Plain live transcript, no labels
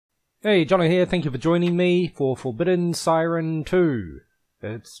Hey, Jono here, thank you for joining me for Forbidden Siren 2.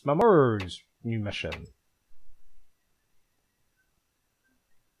 It's Mamoru's new mission.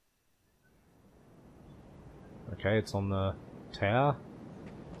 Okay, it's on the tower.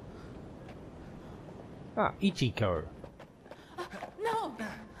 Ah, Ichiko. No!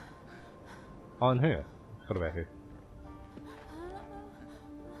 On her. Forgot about her.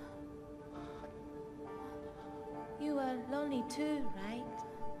 You are lonely too, right?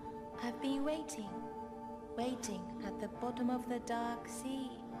 I've been waiting at the bottom of the dark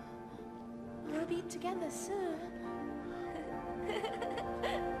sea. We'll be together soon.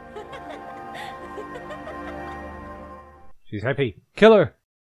 She's happy. Kill her!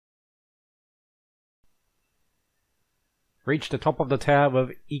 Reach the top of the tower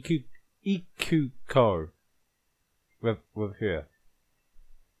with Ikuko. With her.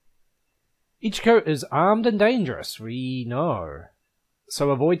 Ichiko is armed and dangerous, we know.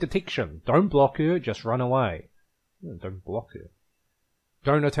 So avoid detection. Don't block her, just run away. Don't block her.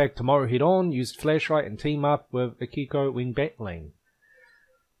 Don't attack Mamoru head on, use flashlight and team up with Ichiko when battling.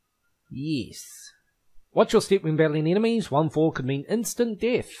 Yes. Watch your step when battling enemies. 1-4 could mean instant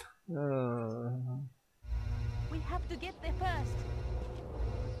death. We have to get there first.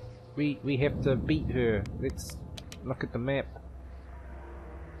 We have to beat her. Let's look at the map.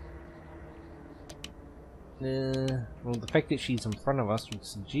 Well, the fact that she's in front of us would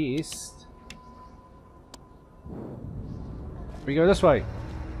suggest we go this way.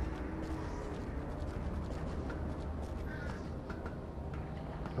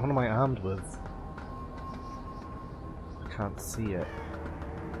 What am I armed with? I can't see it.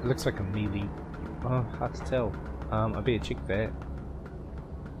 It looks like a melee. Oh, hard to tell. I better check that.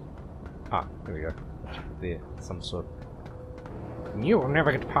 Ah, there we go. Check it there. Some sort. You will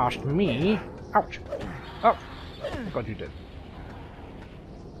never get past me. Ouch! Oh! God, you did.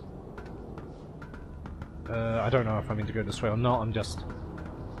 I don't know if I mean to go this way or not. I'm just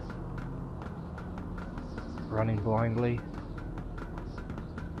running blindly.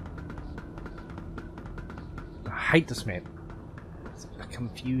 I hate this map. It's a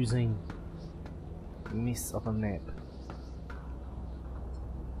confusing mess of a map.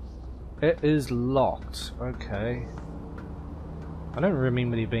 It is locked. Okay. I don't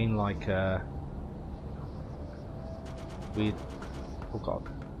remember there being like weird. Oh god.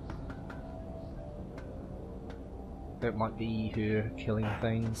 That might be her killing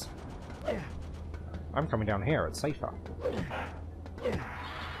things. I'm coming down here, it's safer.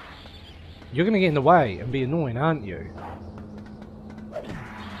 You're gonna get in the way and be annoying, aren't you?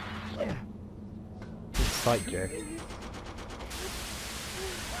 Good sight, Jack.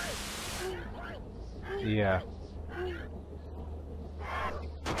 Yeah.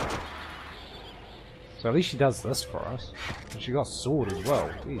 So at least she does this for us. And she got a sword as well.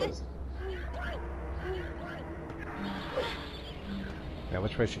 Jesus. Now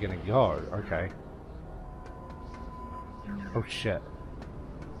which way is she gonna go? Okay. Oh shit.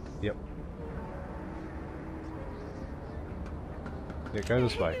 Yep. Yeah, go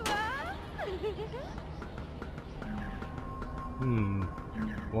this way.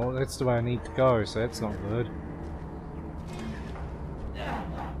 Well, that's the way I need to go, so that's not good.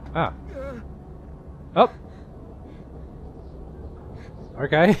 Ah. Oh!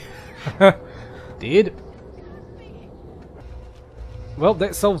 Okay. Dead. Well,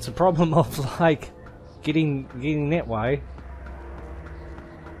 that solves the problem of, like, getting that way.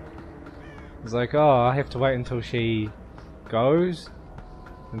 It's like, oh, I have to wait until she goes.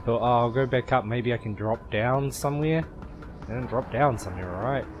 And thought, oh, I'll go back up, maybe I can drop down somewhere. And drop down somewhere,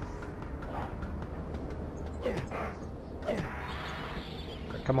 alright.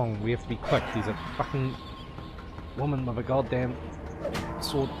 Come on, we have to be quick. There's a fucking woman with a goddamn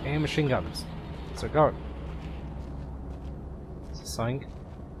sword and machine guns. So go. Is this saying?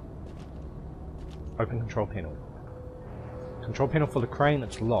 Open control panel. Control panel for the crane,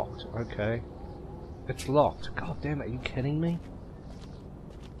 it's locked. Okay. It's locked. God damn it, are you kidding me?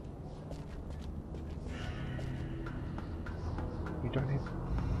 We don't have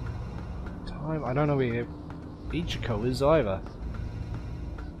time. I don't know where Ichiko is either.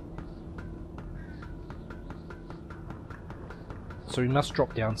 So we must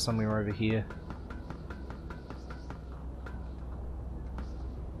drop down somewhere over here.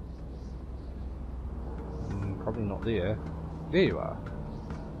 Probably not there. There you are.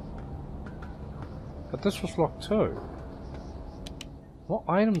 But this was locked too. What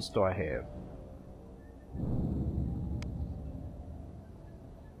items do I have?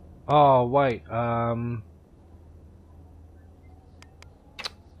 Oh wait, I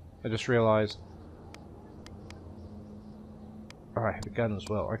just realised Oh, I have a gun as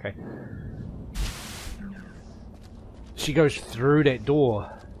well, okay. She goes through that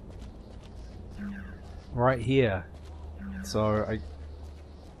door. Right here. So,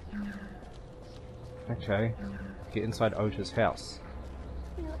 okay. Get inside Ota's house.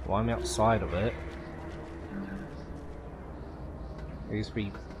 Well, I'm outside of it. I guess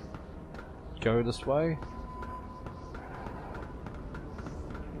we go this way.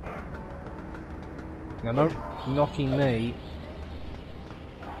 Now don't knocking me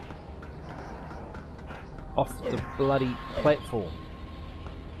off the bloody platform.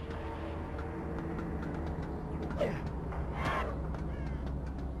 I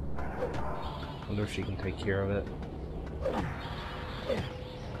wonder if she can take care of it.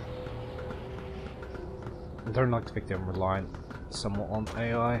 I don't like to think I'm reliant somewhat on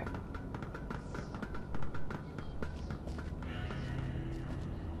AI.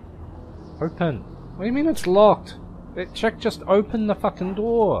 Open. What do you mean it's locked? That chick just opened the fucking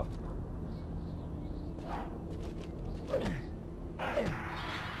door.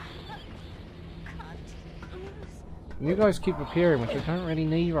 You guys keep appearing, which I don't really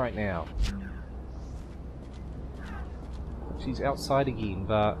need right now. She's outside again,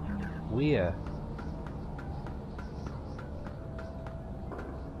 but where?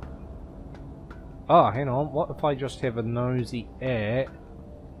 Oh, hang on. What if I just have a nosy at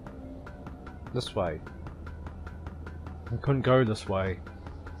this way? I couldn't go this way.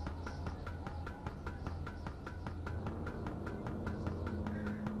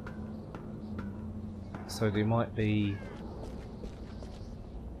 So there might be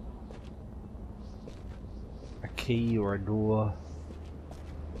a key or a door.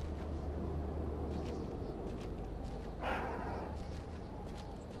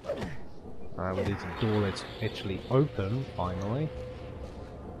 Alright, well there's a door that's actually open, finally.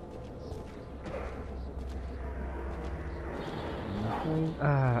 Nothing.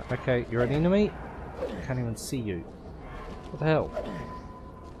 Ah, okay, you're an enemy? I can't even see you. What the hell?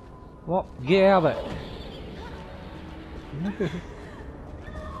 What? Get out of it! No.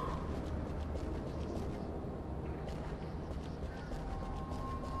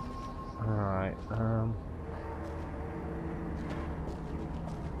 Alright,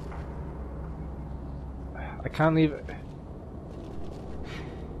 I can't leave it.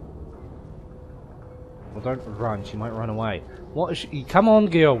 Well, don't run, she might run away. What is she? Come on,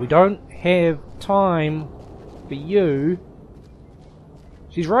 girl, we don't have time for you.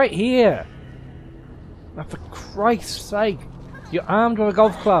 She's right here! Now, for Christ's sake! You're armed with a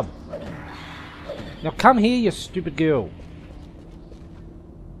golf club! Now come here, you stupid girl!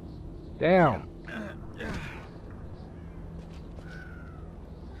 Down!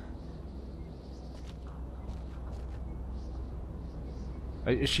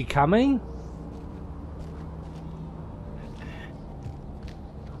 Is she coming?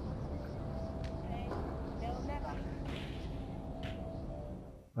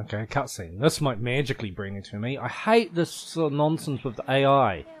 Okay, cutscene. This might magically bring it to me. I hate this sort of nonsense with the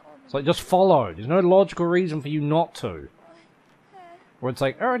AI. It's like, just follow. There's no logical reason for you not to. Or it's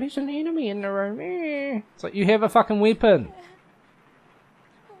like, oh, there's an enemy in the room. It's like, you have a fucking weapon.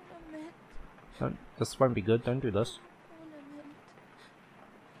 Don't, this won't be good. Don't do this.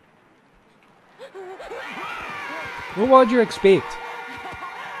 Well, what would you expect?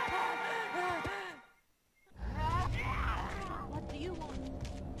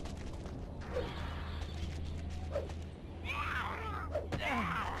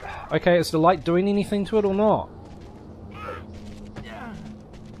 Okay, is the light doing anything to it or not?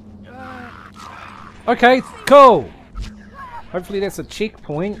 Okay, cool! Hopefully that's a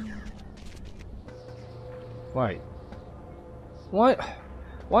checkpoint. Wait. What?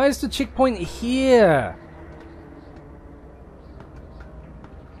 Why is the checkpoint here?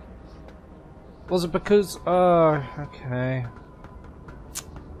 Was it because... oh, okay.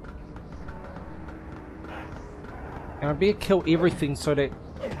 And I better kill everything so that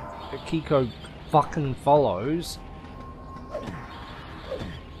Ichiko fucking follows.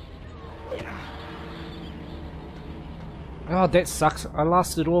 Oh, that sucks. I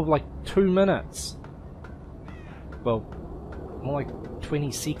lasted all of like 2 minutes. Well, more like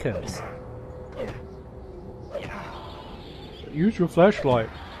 20 seconds. Use your flashlight.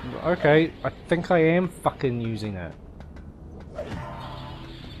 Okay, I think I am fucking using it.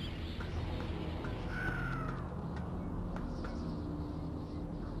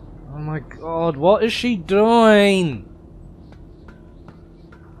 Oh my god, what is she doing?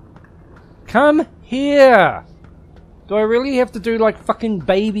 Come here! Do I really have to do like fucking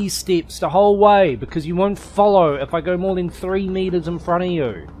baby steps the whole way because you won't follow if I go more than 3 meters in front of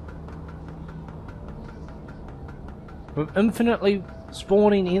you? With infinitely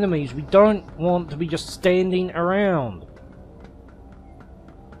spawning enemies, we don't want to be just standing around.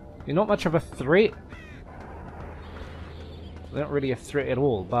 You're not much of a threat. They're not really a threat at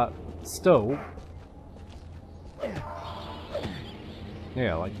all, but still.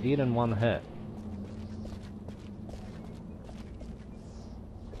 Yeah, like dead in one hit.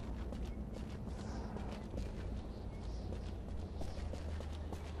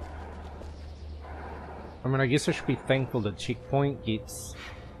 I mean, I guess I should be thankful that Checkpoint gets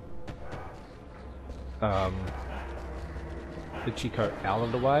Ichiko out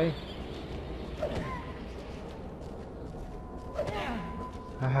of the way.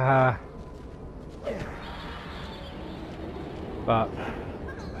 But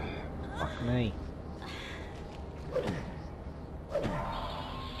fuck me.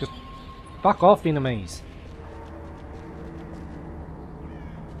 Just fuck off, enemies.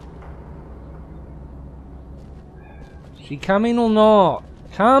 She coming or not?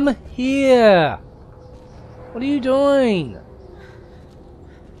 Come here! What are you doing?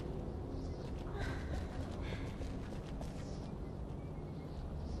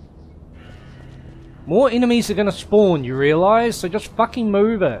 More enemies are gonna spawn, you realise? So just fucking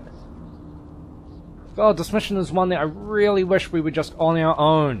move it. God, this mission is one that I really wish we were just on our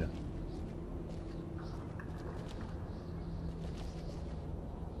own.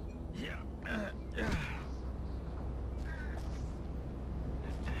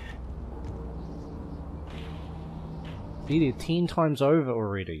 Did it 10 times over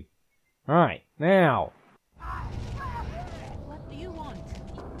already. Alright, now. What do you want?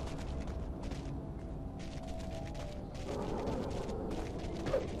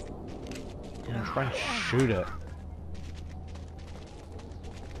 I'm gonna try and shoot it.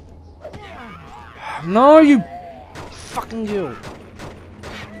 No, you fucking girl.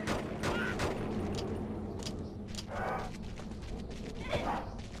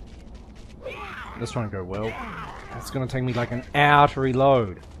 This won't go well. It's gonna take me like an hour to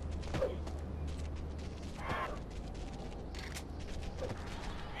reload.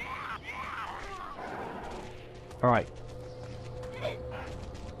 Alright.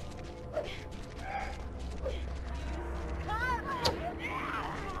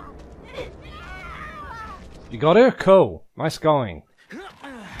 You got her? Cool. Nice going.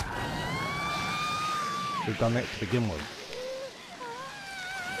 Should've done that to begin with.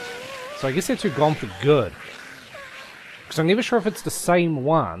 So I guess they're two gone for good. Because I'm never sure if it's the same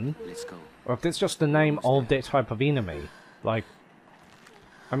one, or if that's just the name of that type of enemy. Like,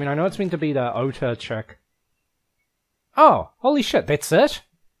 I mean, I know it's meant to be the Ota chick. Oh, holy shit, that's it?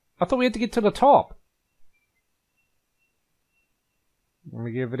 I thought we had to get to the top. Let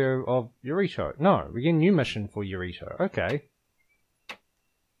me get a video of Yorito. No, we get a new mission for Yorito. Okay.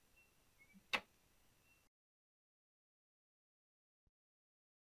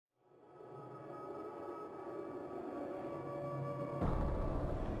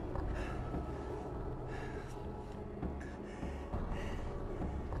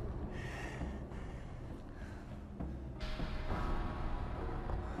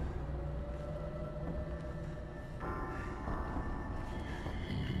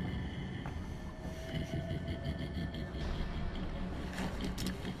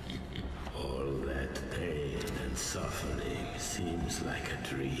 Suffering seems like a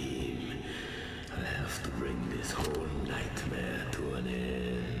dream. I have to bring this whole nightmare to an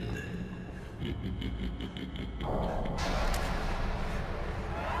end.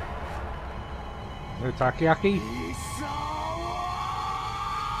 No Takeaki?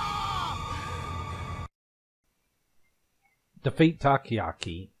 Defeat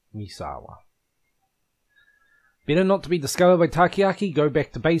Takeaki Misawa. Better not to be discovered by Takeaki, go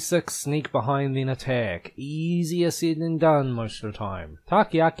back to basics, sneak behind then attack. Easier said than done most of the time.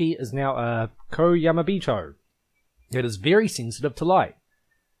 Takeaki is now a Koyamabito. It is very sensitive to light.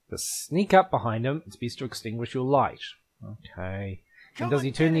 To sneak up behind him, it's best to extinguish your light. Okay. And does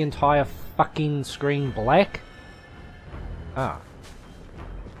he turn the entire fucking screen black? Ah.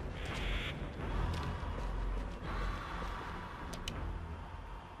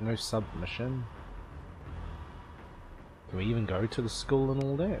 No submission. Do we even go to the school and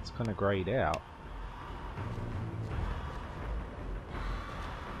all that? It's kind of greyed out.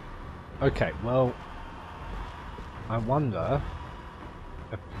 Okay, well, I wonder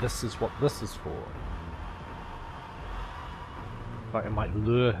if this is what this is for. Like, it might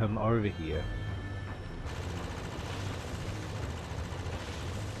lure him over here.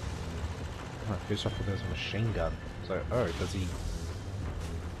 Oh, first I thought there was a machine gun. So, oh, does he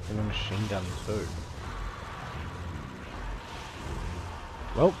have a machine gun too?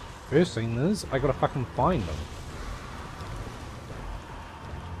 Well, first thing is, I gotta fucking find them.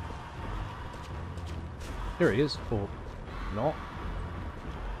 There he is. Or not.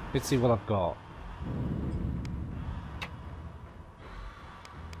 Let's see what I've got.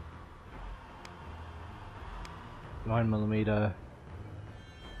 (9mm)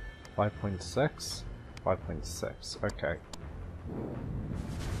 5.6. 5.6. Okay.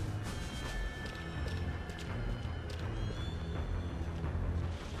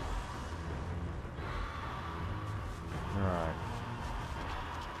 Alright.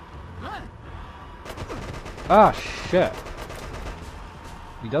 Ah, shit.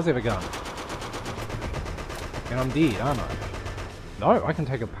 He does have a gun. And I'm dead, aren't I? No, I can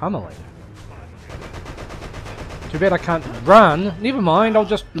take a pummeling. Too bad I can't run. Never mind, I'll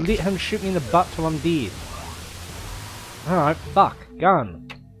just let him shoot me in the butt till I'm dead. Alright, fuck. Gun.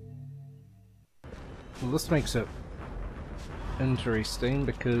 Well, this makes it interesting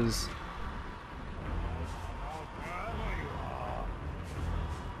because...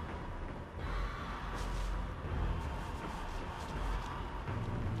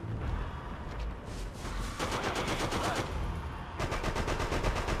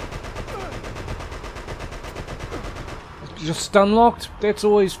 just stun locked? That's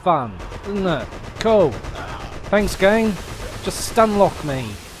always fun, isn't it? Cool. Thanks, game. Just stun lock me.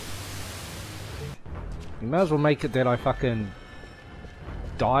 You may as well make it that I fucking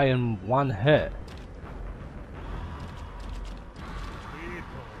die in one hit.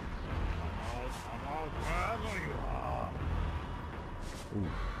 Ooh.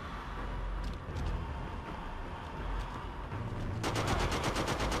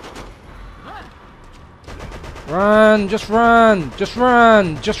 Run, just run, just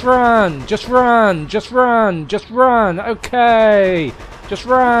run, just run, just run, just run, just run, okay. Just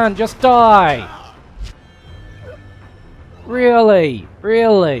run, just die. Really?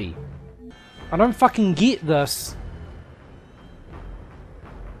 Really? I don't fucking get this.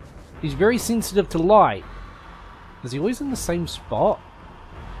 He's very sensitive to light. Is he always in the same spot?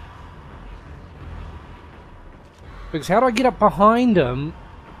 Because how do I get up behind him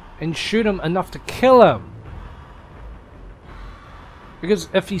and shoot him enough to kill him? Because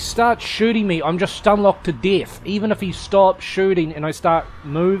if he starts shooting me, I'm just stun locked to death. Even if he stops shooting and I start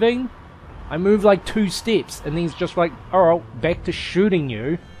moving, I move like 2 steps and then he's just like, alright, back to shooting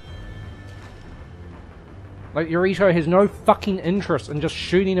you. Like, Yorito has no fucking interest in just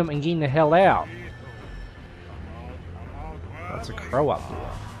shooting him and getting the hell out. That's a crow up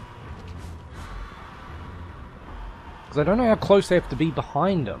there. Because I don't know how close they have to be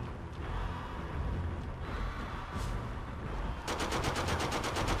behind him.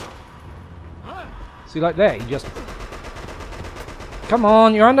 See, like that, he just... Come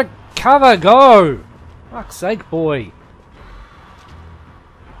on, you're under cover, go! Fuck's sake, boy.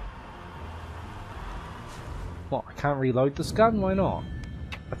 What, I can't reload this gun? Why not?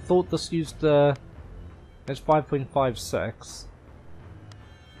 I thought this used the... It's 5.56.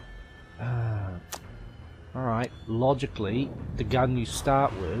 Alright, logically, the gun you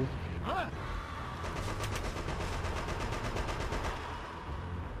start with...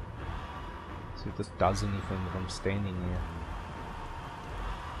 See if this does anything if I'm standing here.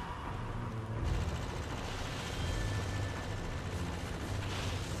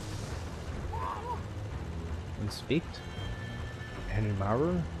 Inspect.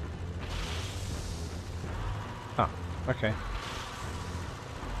 Mamoru. Ah, okay.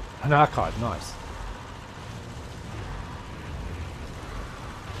 An archive, nice.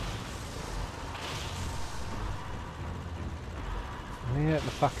 Where the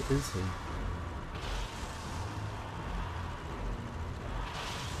fuck is he?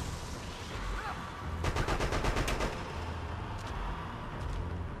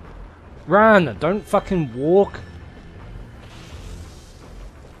 Run! Don't fucking walk!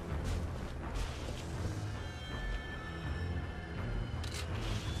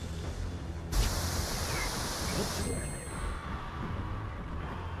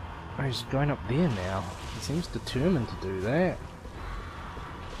 Oh, he's going up there now. He seems determined to do that.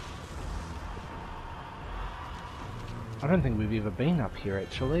 I don't think we've ever been up here,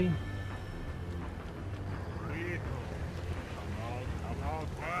 actually.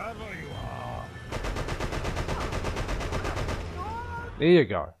 There you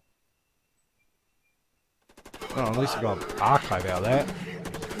go. Oh, at least I got an archive out of that.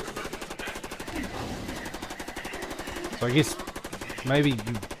 So I guess maybe you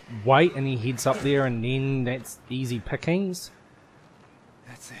wait and he heads up there and then that's easy pickings.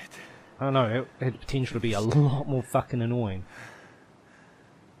 That's it. I don't know, it had potential to be a lot more fucking annoying.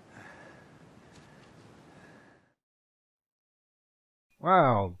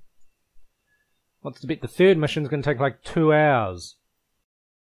 Wow. What's the bet? The third mission's gonna take like 2 hours.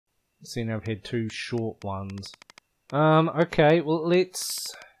 Seeing I've had 2 short ones. Okay, well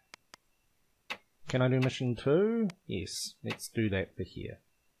let's... Can I do mission 2? Yes, let's do that for here.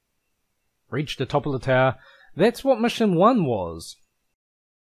 Reach the top of the tower. That's what mission 1 was.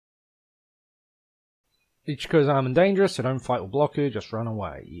 Ichiko's armed and dangerous, so don't fight or block her, just run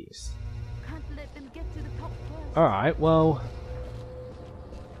away. Yes. Can't let them get to the top first. Alright, well...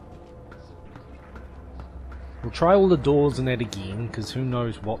 We'll try all the doors and that again, because who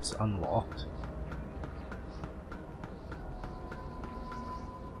knows what's unlocked.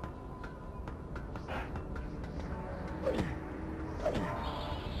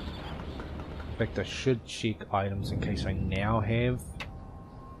 In fact, I should check items in case I now have...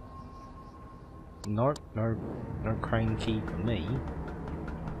 No crane key for me.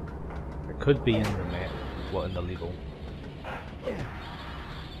 It could be in the map, well, in the level.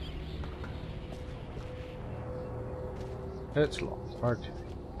 It's locked, okay.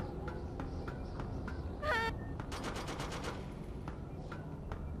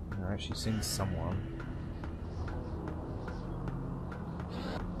 Alright, she sends someone.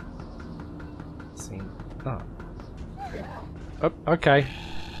 Oh. Oh, okay.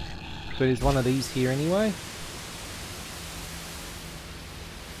 So there's one of these here anyway.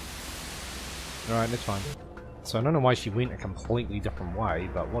 Alright, that's fine. So I don't know why she went a completely different way,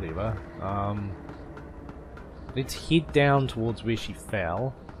 but whatever. Let's head down towards where she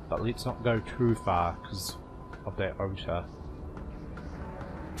fell, but let's not go too far because of that otter.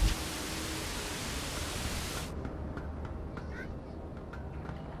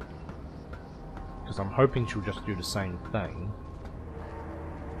 Because I'm hoping she'll just do the same thing.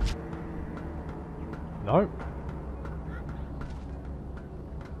 No.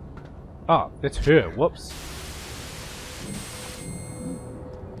 Ah, that's her. Whoops.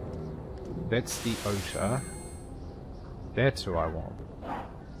 That's the otter. That's who I want.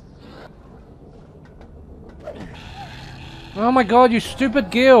 Oh my god, you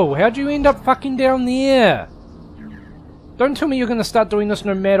stupid girl! How'd you end up fucking down there? Don't tell me you're gonna start doing this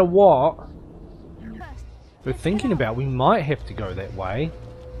no matter what. We're thinking about we might have to go that way.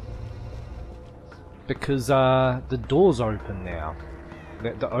 Because the door's open now.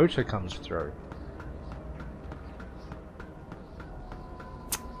 The otter comes through.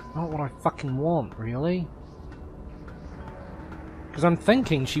 Not what I fucking want, really. Because I'm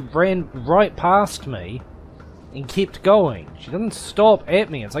thinking she ran right past me and kept going. She doesn't stop at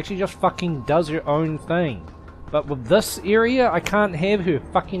me. It's like she just fucking does her own thing. But with this area, I can't have her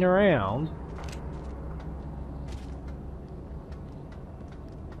fucking around.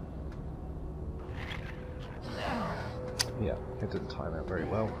 Yeah, it didn't time out very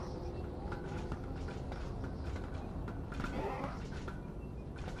well.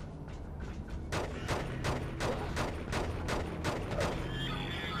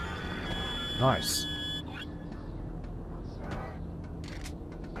 Nice.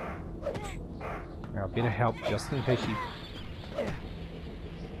 Now, a bit of help just in case she...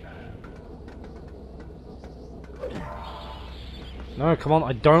 No, come on,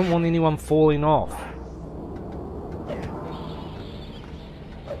 I don't want anyone falling off.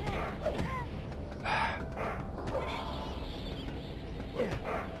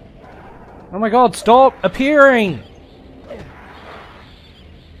 Oh my god, stop appearing!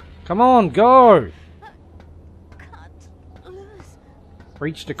 Come on, go!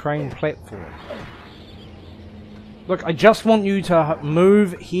 Reach the crane platform. Look, I just want you to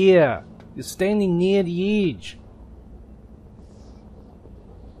move here. You're standing near the edge.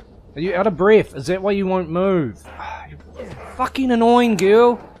 Are you out of breath? Is that why you won't move? You're fucking annoying,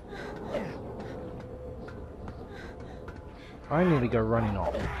 girl. I nearly go running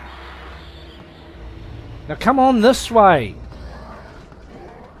off. Now come on this way.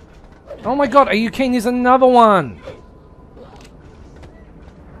 Oh my god, are you kidding? There's another one!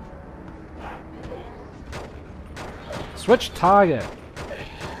 Switch target.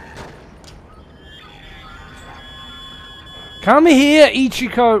 Come here,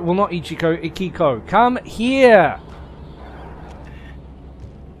 Ichiko! Well, not Ichiko, Ichiko. Come here!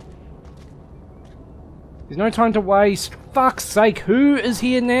 There's no time to waste. Fuck's sake, who is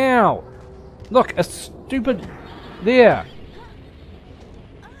here now? Look, a stupid... There.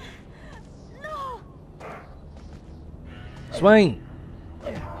 Swing!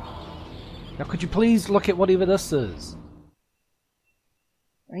 Now could you please look at whatever this is?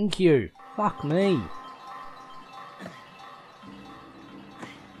 Thank you. Fuck me.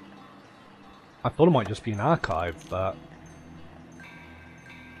 I thought it might just be an archive, but...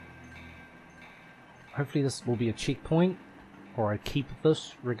 Hopefully this will be a checkpoint, or I keep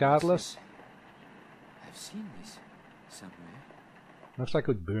this regardless. I've seen this somewhere. Looks like it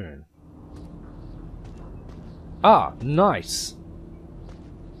would burn. Ah, nice.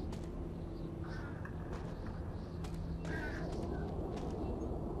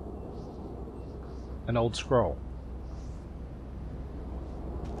 An old scroll.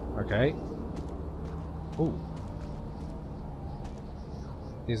 Okay. Ooh.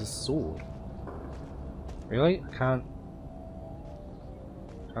 There's a sword. Really? Can't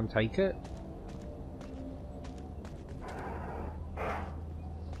take it?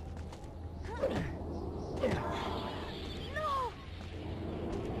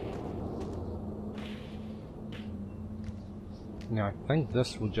 Now I think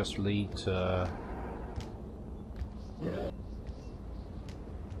this will just lead to...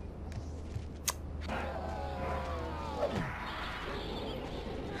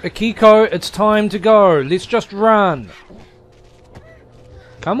 Ichiko, it's time to go. Let's just run.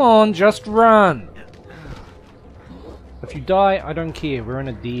 Come on, just run. If you die, I don't care. We're in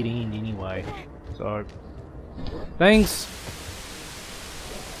a dead end anyway. So, thanks.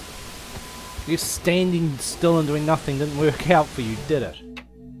 You standing still and doing nothing didn't work out for you, did it?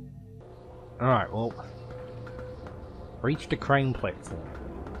 Alright, well. Reached a crane platform.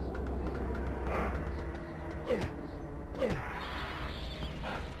 You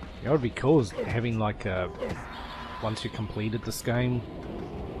know what would be cool is having like a... Once you completed this game,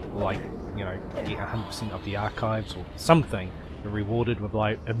 like, you know, get 100% of the archives or something, you're rewarded with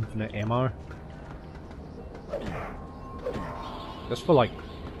like infinite ammo. Just for like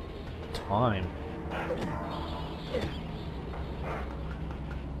time.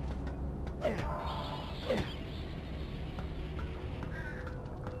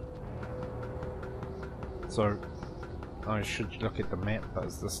 So I should look at the map.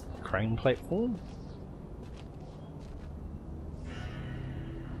 Is this crane platform?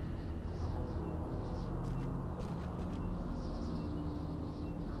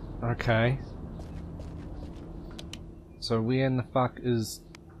 Okay. So where in the fuck is...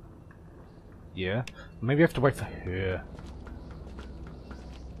 Yeah. Maybe I have to wait for her.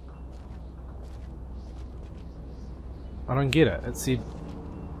 I don't get it. It said...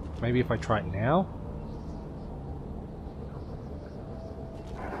 Maybe if I try it now?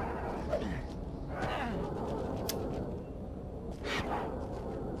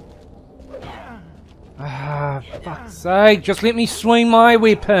 Ah, for fuck's sake, just let me swing my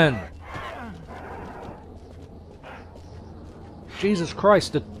weapon! Jesus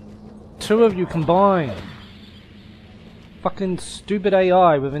Christ, the two of you combined! Fucking stupid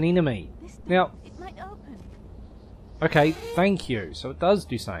AI with an enemy. Now, It might open. okay, thank you. So it does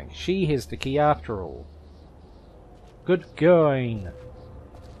do something. She has the key after all. Good going.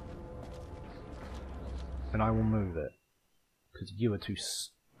 And I will move it. Because you are too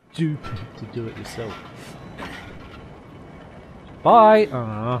stupid to do it yourself. Bye!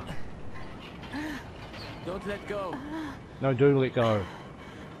 Don't let go. No, do let go.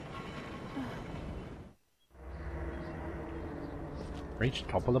 Reach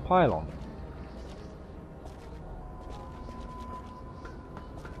top of the pylon.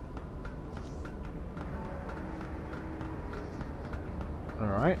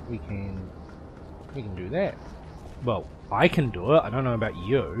 Alright, we can do that. Well, I can do it. I don't know about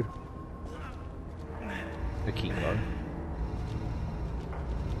you. Ichiko.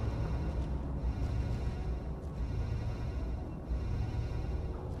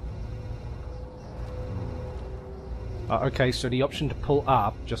 Okay, so the option to pull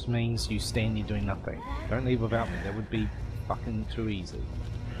up just means you stand there doing nothing. Don't leave without me. That would be fucking too easy.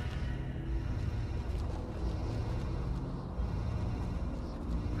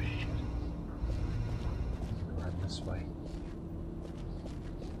 Run this way.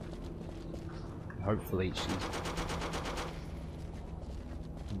 Hopefully she's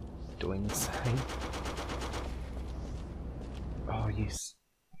doing the same. Oh yes.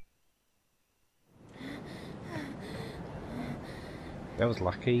 That was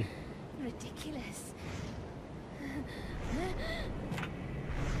lucky. Ridiculous.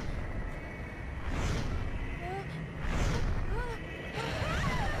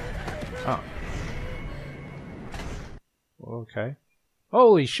 Oh. Okay.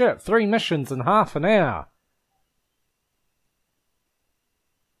 Holy shit, 3 missions in half an hour.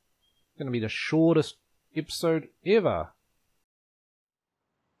 It's gonna be the shortest episode ever.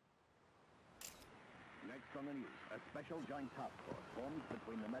 Next on the news, a special joint task force formed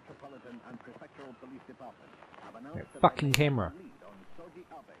between the Metropolitan and Prefectural Police Departments have announced That fucking camera. lead on Soji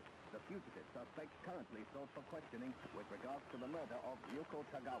Abe, the fugitive suspect currently sought for questioning with regards to the murder of Yuko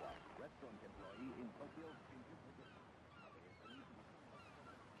Tagawa, restaurant employee in Tokyo's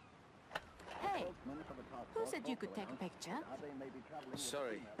Hey, who said you could take a picture? Abe may be traveling with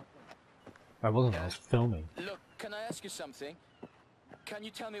Sorry. I wasn't, I was filming. Look, can I ask you something? Can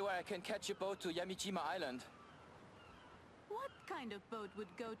you tell me where I can catch a boat to Yamijima Island? What kind of boat would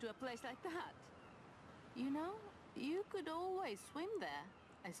go to a place like that? You know, you could always swim there,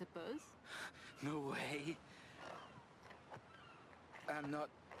 I suppose. No way. I'm not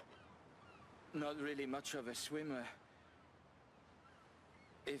really much of a swimmer.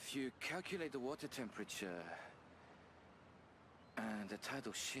 If you calculate the water temperature and the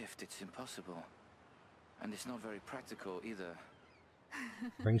tidal shift, it's impossible. And it's not very practical either.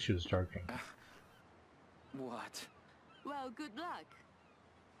 I think she was joking. What? Well, good luck.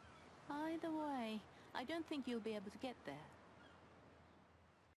 Either way, I don't think you'll be able to get there.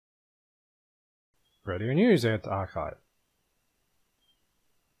 Radio News at Archive.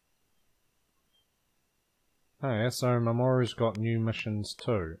 Oh yeah, so Mamoru's got new missions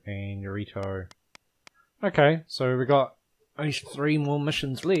too, and Yorito. Okay, so we got only 3 more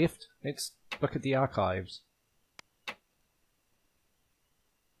missions left. Let's look at the archives.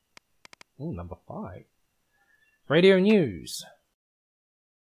 Ooh, number 5. Radio News.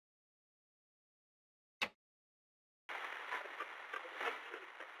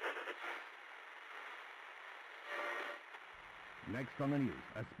 Next on the news,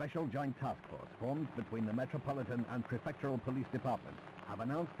 a special joint task force formed between the Metropolitan and Prefectural Police Departments have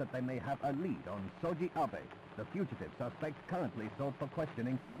announced that they may have a lead on Soji Abe, the fugitive suspect currently sought for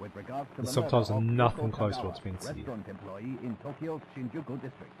questioning with regards to the Subtitles murder are of nothing Yoko close to Tagawa, what's been said. restaurant employee in Tokyo's Shinjuku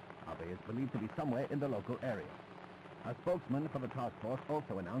district. Abe is believed to be somewhere in the local area. A spokesman for the task force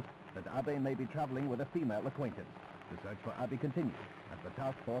also announced that Abe may be traveling with a female acquaintance. The search for Abe continues as the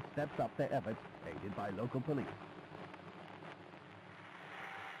task force steps up their efforts, aided by local police.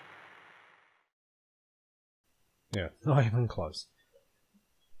 Yeah, not even close.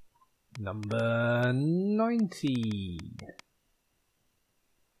 Number 90.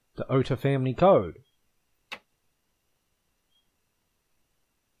 The Ota Family Code.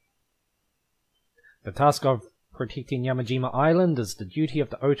 The task of protecting Yamajima Island is the duty of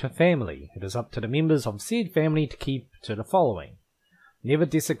the Ota family. It is up to the members of said family to keep to the following. Never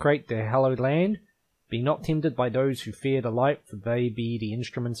desecrate their hallowed land. Be not tempted by those who fear the light, for they be the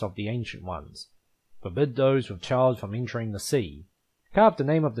instruments of the Ancient Ones. Forbid those with child from entering the sea. Carve the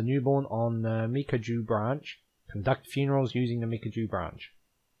name of the newborn on the Mikaju branch. Conduct funerals using the Mikaju branch.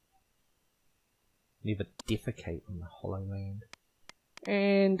 Never defecate on the hollow land.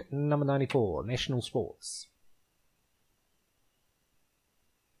 And number 94, National Sports.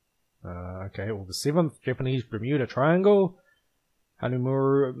 Okay, August 7th, Japanese Bermuda Triangle.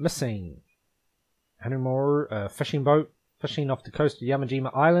 Hanumuru missing. Hanumuru, a fishing boat fishing off the coast of Yamajima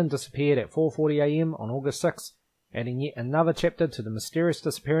Island, disappeared at 4:40 AM on August 6th, adding yet another chapter to the mysterious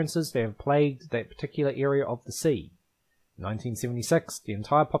disappearances that have plagued that particular area of the sea. In 1976, the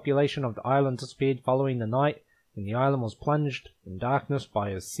entire population of the island disappeared following the night when the island was plunged in darkness by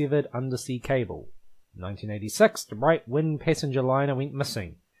a severed undersea cable. In 1986, the Bright Wind passenger liner went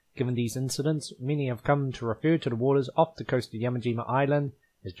missing. Given these incidents, many have come to refer to the waters off the coast of Yamajima Island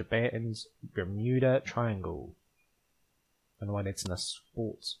as Japan's Bermuda Triangle. I don't know why that's in a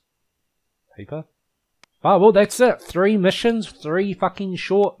sports paper. Oh, well, that's it. 3 missions, 3 fucking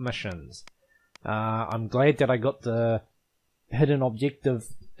short missions. I'm glad that I got the hidden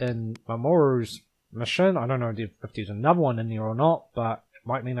objective in Mamoru's mission. I don't know if there's another one in there or not, but it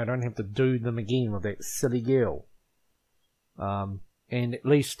might mean I don't have to do them again with that silly girl. And at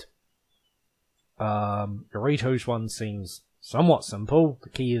least Yorito's one seems somewhat simple. The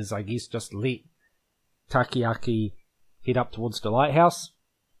key is, I guess, just let Takeaki head up towards the lighthouse,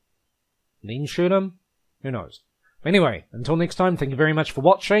 then shoot him. Who knows? Anyway, until next time, thank you very much for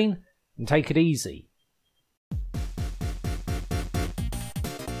watching, and take it easy.